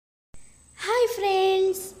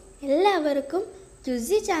എല്ലാവർക്കും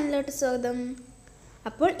ക്യുസി ചാനലിലോട്ട് സ്വാഗതം.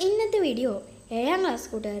 അപ്പോൾ ഇന്നത്തെ വീഡിയോ 7ാം ക്ലാസ്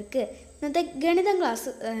കൂട്ടുകാർക്ക് ഇന്നത്തെ ഗണിതം ക്ലാസ്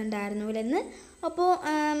ഉണ്ടായിരുന്നുവെന്ന്. അപ്പോൾ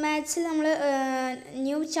മാത്സിൽ നമ്മൾ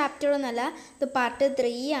ന്യൂ ചാപ്റ്ററൊന്നുമല്ല, ഇത് പാർട്ട്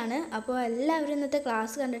 3 ആണ്. അപ്പോൾ എല്ലാവരും ഇന്നത്തെ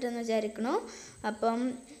ക്ലാസ് കണ്ടിട്ടെന്ന് വിചാരിക്കണു. അപ്പം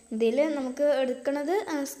ഇതിൽ നമുക്ക് എടുക്കുന്നത്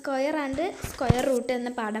സ്ക്വയർ ആൻഡ് സ്ക്വയർ റൂട്ട്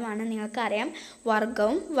എന്ന പാഠമാണ്. നിങ്ങൾക്കറിയാം,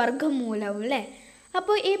 വർഗവും വർഗമൂലവും അല്ലേ.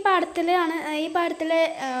 അപ്പോൾ ഈ പാഠത്തിലെ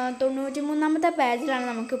 93ാമത്തെ പേജിലാണ്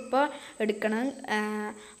നമുക്കിപ്പോൾ എടുക്കണം.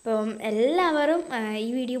 അപ്പം എല്ലാവരും ഈ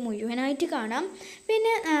വീഡിയോ മുഴുവനായിട്ട് കാണാം.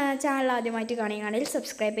 പിന്നെ ചാനൽ ആദ്യമായിട്ട് കാണുകയാണെങ്കിൽ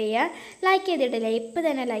സബ്സ്ക്രൈബ് ചെയ്യുക, ലൈക്ക് ചെയ്തിട്ടില്ല ഇപ്പോൾ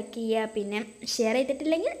തന്നെ ലൈക്ക് ചെയ്യുക, പിന്നെ ഷെയർ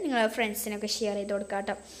ചെയ്തിട്ടില്ലെങ്കിൽ നിങ്ങളുടെ ഫ്രണ്ട്സിനൊക്കെ ഷെയർ ചെയ്ത് കൊടുക്കാം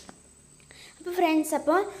കേട്ടോ. അപ്പോൾ ഫ്രണ്ട്സ്,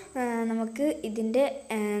 അപ്പോൾ നമുക്ക്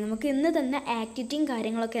ഇന്ന് തന്ന ആക്ടിവിറ്റിയും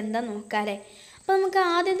കാര്യങ്ങളൊക്കെ എന്താ നോക്കാമല്ലേ. അപ്പോൾ നമുക്ക്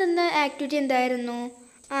ആദ്യം തന്ന ആക്ടിവിറ്റി എന്തായിരുന്നു?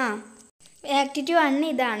 ആക്ടിവിറ്റി 1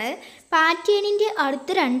 ഇതാണ്. പാറ്റേണിൻ്റെ അടുത്ത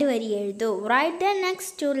 2 വരി എഴുതൂ. Write the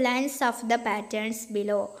next 2 lines of the patterns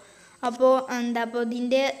below. അപ്പോൾ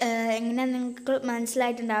ഇതിൻ്റെ എങ്ങനെ നിങ്ങൾക്ക്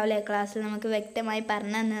മനസ്സിലായിട്ടുണ്ടാവില്ലേ, ക്ലാസ്സിൽ നമുക്ക് വ്യക്തമായി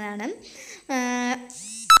പറഞ്ഞു തന്നതാണ്.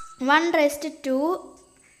 1/2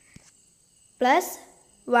 +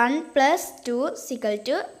 1 + 2 =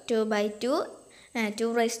 2/2,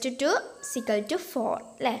 2/2 = 4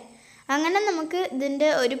 അല്ലേ. അങ്ങനെ നമുക്ക് ഇതിൻ്റെ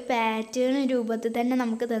ഒരു പാറ്റേൺ രൂപത്തിൽ തന്നെ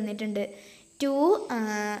നമുക്ക് തന്നിട്ടുണ്ട്.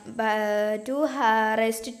 2/2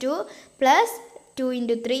 + 2 ×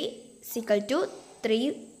 3 =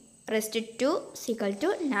 3/2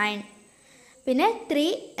 = 9. പിന്നെ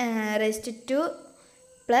 3/2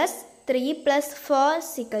 + 3 + 4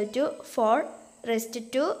 =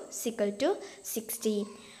 4/2 = 16.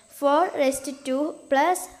 4/2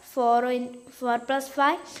 + 4 +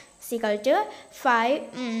 5 =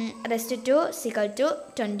 5/2 =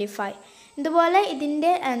 25. ഇതുപോലെ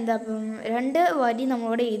ഇതിൻ്റെ 2 വരി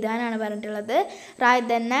നമ്മളോട് എഴുതാനാണ് പറഞ്ഞിട്ടുള്ളത്. Write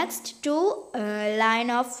the next 2 line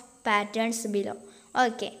of patterns below.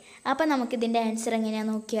 Okay, അപ്പോൾ നമുക്കിതിൻ്റെ ആൻസർ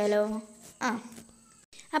എങ്ങനെയാണെന്ന് നോക്കിയാലോ.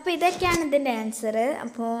 അപ്പോൾ ഇതൊക്കെയാണ് ഇതിൻ്റെ ആൻസർ.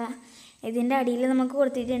 അപ്പോൾ ഇതിൻ്റെ അടിയിൽ നമുക്ക്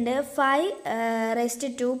കൊടുത്തിട്ടുണ്ട്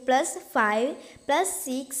 5/2 + 5 +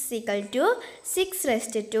 6 =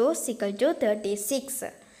 6/2 = 36.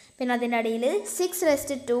 പിന്നെ അതിൻ്റെ അടിയിൽ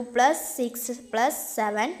 6/2 + 6 +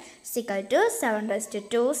 7 =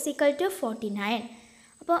 7/2 = 49.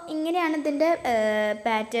 അപ്പോൾ ഇങ്ങനെയാണ് ഇതിൻ്റെ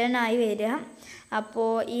പാറ്റേൺ ആയി വരിക.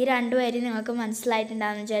 അപ്പോൾ ഈ 2 വരി നിങ്ങൾക്ക്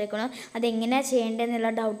മനസ്സിലായിട്ടുണ്ടാകുമെന്ന് വിചാരിക്കണം. അതെങ്ങനെയാണ് ചെയ്യേണ്ടതെന്നുള്ള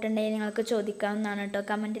ഡൗട്ട് ഉണ്ടെങ്കിൽ നിങ്ങൾക്ക് ചോദിക്കാവുന്നതാണ് കേട്ടോ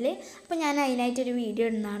കമൻറ്റിൽ. അപ്പോൾ ഞാൻ അതിനായിട്ടൊരു വീഡിയോ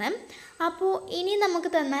ഇടുന്നതാണ്. അപ്പോൾ ഇനി നമുക്ക്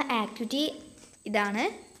തന്ന ആക്ടിവിറ്റി ഇതാണ്.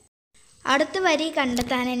 അടുത്ത വരി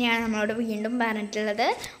കണ്ടെത്താൻ തന്നെയാണ് നമ്മളോട് വീണ്ടും പറഞ്ഞിട്ടുള്ളത്.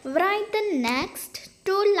 Write the next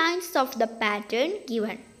 2 lines of the pattern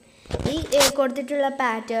given. ഈ കൊടുത്തിട്ടുള്ള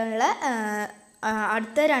പാറ്റേണിൽ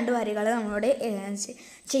അടുത്ത 2 വരികൾ നമ്മളോട്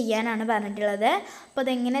ചെയ്യാനാണ് പറഞ്ഞിട്ടുള്ളത്. അപ്പോൾ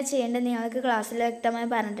അതെങ്ങനെ ചെയ്യേണ്ടത് നിങ്ങൾക്ക് ക്ലാസ്സിൽ വ്യക്തമായി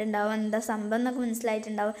പറഞ്ഞിട്ടുണ്ടാവും. എന്താ സംഭവം എന്നൊക്കെ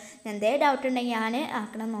മനസ്സിലായിട്ടുണ്ടാവും. എന്തേ ഡൗട്ട് ഉണ്ടെങ്കിൽ ഞാൻ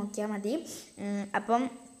ആക്കണം നോക്കിയാൽ മതി. അപ്പം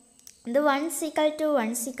ഇത് 1 =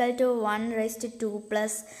 1 = 1/2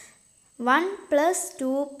 + 1 +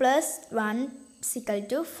 2 + 1 =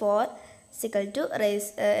 4 =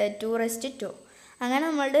 2/2. അങ്ങനെ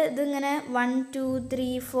നമ്മളുടെ ഇതിങ്ങനെ 1 2 3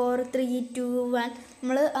 4 3 2 1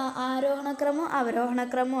 നമ്മൾ ആരോഹണക്രമവും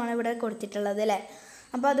അവരോഹണക്രമവുമാണ് ഇവിടെ കൊടുത്തിട്ടുള്ളത് അല്ലേ.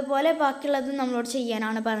 അപ്പോൾ അതുപോലെ ബാക്കിയുള്ളത് നമ്മളോട്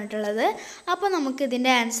ചെയ്യാനാണ് പറഞ്ഞിട്ടുള്ളത്. അപ്പോൾ നമുക്ക്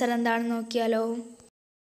ഇതിൻ്റെ ആൻസർ എന്താണെന്ന് നോക്കിയാലോ.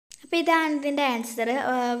 അപ്പോൾ ഇതാണ് ഇതിൻ്റെ ആൻസർ.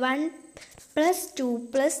 1 + 2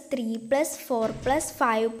 + 3 + 4 +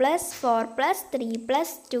 5 + 4 + 3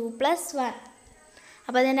 + 2 + 1.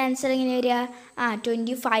 അപ്പോൾ അതിൻ്റെ ആൻസർ എങ്ങനെ വരിക?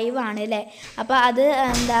 25 ആണ് അല്ലേ. അപ്പോൾ അത്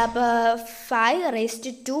അപ്പോൾ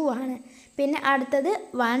 5/2 ആണ്. പിന്നെ അടുത്തത്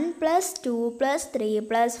 1 + 2 + 3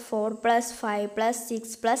 + 4 + 5 + 6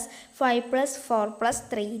 + 5 + 4 +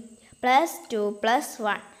 3 + 2 +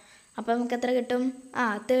 1. അപ്പോൾ നമുക്ക് എത്ര കിട്ടും?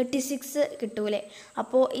 36 കിട്ടൂലേ.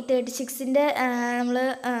 അപ്പോൾ ഈ 36ൻ്റെ നമ്മൾ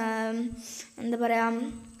എന്താ പറയുക,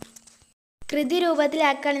 കൃതി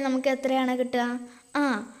രൂപത്തിലാക്കുകയാണെങ്കിൽ നമുക്ക് എത്രയാണ് കിട്ടുക?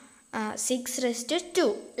 6/2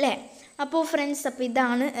 അല്ലേ. അപ്പോൾ ഫ്രണ്ട്സ്, അപ്പോൾ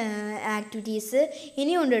ഇതാണ് ആക്ടിവിറ്റീസ്.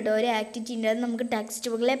 ഇനിയുണ്ട് കേട്ടോ ഒരു ആക്ടിവിറ്റി ഉണ്ട്. അത് നമുക്ക് ടെക്സ്റ്റ്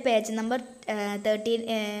ബുക്കിലെ പേജ് നമ്പർ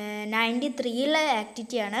 93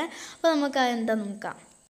 ആക്ടിവിറ്റിയാണ്. അപ്പോൾ നമുക്ക് അതെന്താ നോക്കാം.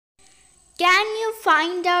 Can you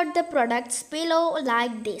find out the products below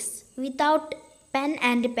like this without pen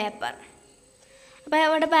and paper? അപ്പോൾ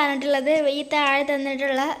ഇവിടെ പറഞ്ഞിട്ടുള്ളത് ഈ താഴെ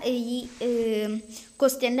തന്നിട്ടുള്ള ഈ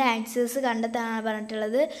ക്വസ്റ്റ്യൻ്റെ ആൻസേഴ്സ് കണ്ടെത്താനാണ്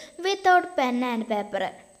പറഞ്ഞിട്ടുള്ളത്. വിത്തൗട്ട് പെൻ ആൻഡ് പേപ്പർ,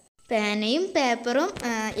 പേനയും പേപ്പറും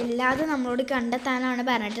ഇല്ലാതെ നമ്മളോട് കണ്ടെത്താനാണ്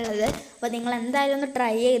പറഞ്ഞിട്ടുള്ളത്. അപ്പോൾ നിങ്ങൾ എന്തായാലും ഒന്ന്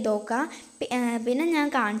ട്രൈ ചെയ്ത് നോക്കാം. പിന്നെ ഞാൻ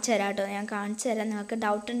കാണിച്ചു തരാം കേട്ടോ, നിങ്ങൾക്ക്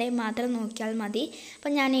ഡൗട്ട് ഉണ്ടെങ്കിൽ മാത്രം നോക്കിയാൽ മതി.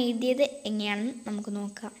 അപ്പോൾ ഞാൻ എഴുതിയത് എങ്ങനെയാണെന്ന് നമുക്ക്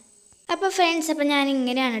നോക്കാം. അപ്പോൾ ഫ്രണ്ട്സ്, അപ്പോൾ ഞാൻ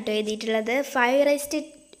ഇങ്ങനെയാണ് കേട്ടോ എഴുതിയിട്ടുള്ളത്.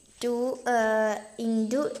 2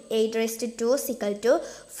 into 8 raised to 2 is equal to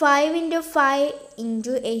 5 into 5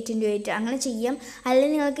 into 8 into 8 അങ്ങനെ ചെയ്യാം.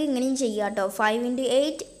 അല്ലെങ്കിൽ നിങ്ങൾക്ക് ഇങ്ങനെയും ചെയ്യാം കേട്ടോ. 5 into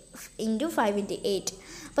 8 into 5 into 8.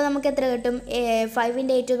 അപ്പോൾ നമുക്ക് എത്ര കിട്ടും? 5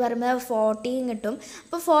 into 8 എന്ന് പറയുമ്പോൾ 14 കിട്ടും.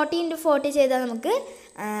 അപ്പോൾ 40 into 40 ചെയ്താൽ നമുക്ക്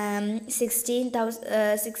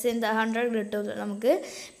 1600 കിട്ടും നമുക്ക്.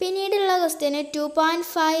 പിന്നീടുള്ള question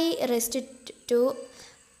 2.5 raised to 2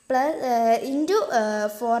 plus into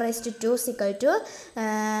 4 raised to 2 is equal to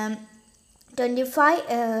 25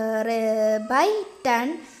 by 10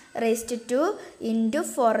 raised to 2 into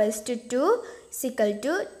 4 raised to 2 is equal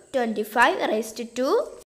to 25 raised to 2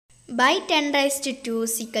 by 10 raised to 2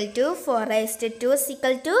 is equal to 4 raised to 2 is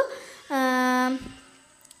equal to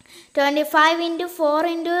 25 into 4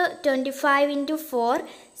 into 25 into 4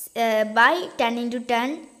 by 10 into 10.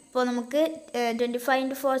 അപ്പോൾ നമുക്ക് 25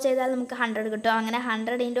 into 4 ചെയ്താൽ നമുക്ക് 100 കിട്ടും. അങ്ങനെ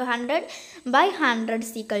 100 into 100 by 100 is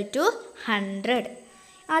equal to 100.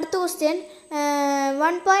 അടുത്ത question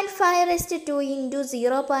 1.5 raised to 2 into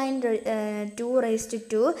 0.2 raised to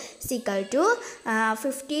 2 is equal to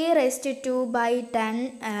 50 raised to 2 by 10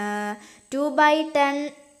 2 by 10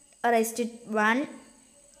 raised to 1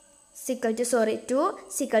 is equal to 2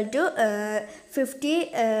 is equal to 50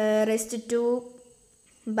 raised to 2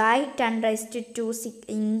 by 10 raised to 2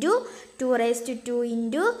 into 2 raised to 2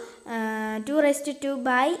 into 2 raised to 2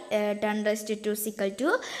 by 10 raised to 2 is equal to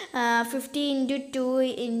 50 into 2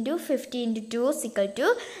 into 50 into 2 is equal to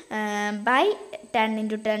by 10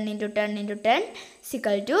 into 10 into 10 into 10 is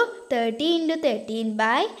equal to 30 into 13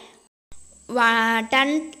 by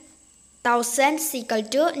 10,000 is equal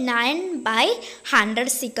to 9 by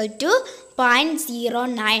 100 is equal to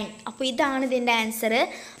 0.09. അപ്പോൾ ഇതാണ് ഇതിൻ്റെ answer.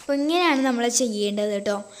 അപ്പോൾ ഇങ്ങനെയാണ് നമ്മൾ ചെയ്യേണ്ടത്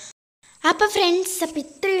കേട്ടോ. അപ്പോൾ friends, അപ്പോൾ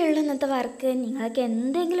ഇത്രയേ ഉള്ളൂ ഇന്നത്തെ വർക്ക്. നിങ്ങൾക്ക്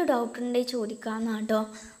എന്തെങ്കിലും ഡൗട്ട് ഉണ്ടെങ്കിൽ ചോദിക്കാമെന്നാണ് കേട്ടോ.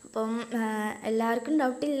 അപ്പം എല്ലാവർക്കും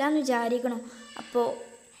ഡൗട്ടില്ല എന്ന് വിചാരിക്കണം. അപ്പോൾ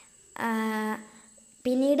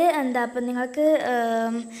പിന്നീട് അപ്പം നിങ്ങൾക്ക്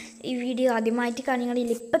ഈ വീഡിയോ ആദ്യമായിട്ട്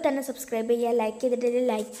കാണുകയാണെങ്കിൽ ഇപ്പം തന്നെ സബ്സ്ക്രൈബ് ചെയ്യുക, ലൈക്ക് ചെയ്തിട്ട്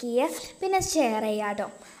ലൈക്ക് ചെയ്യുക, പിന്നെ ഷെയർ ചെയ്യുക കേട്ടോ.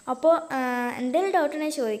 അപ്പോൾ എന്തെങ്കിലും ഡൗട്ട്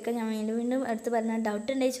ഉണ്ടെങ്കിൽ ചോദിക്കാം. ഞാൻ വീണ്ടും വീണ്ടും എടുത്ത് പറഞ്ഞ ഡൗട്ട്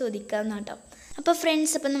ഉണ്ടെങ്കിൽ ചോദിക്കാമെന്നാണ് കേട്ടോ. അപ്പോൾ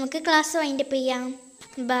ഫ്രണ്ട്സ്, അപ്പം നമുക്ക് ക്ലാസ് വൈൻഡപ്പ് ചെയ്യാം.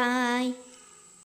 ബൈ.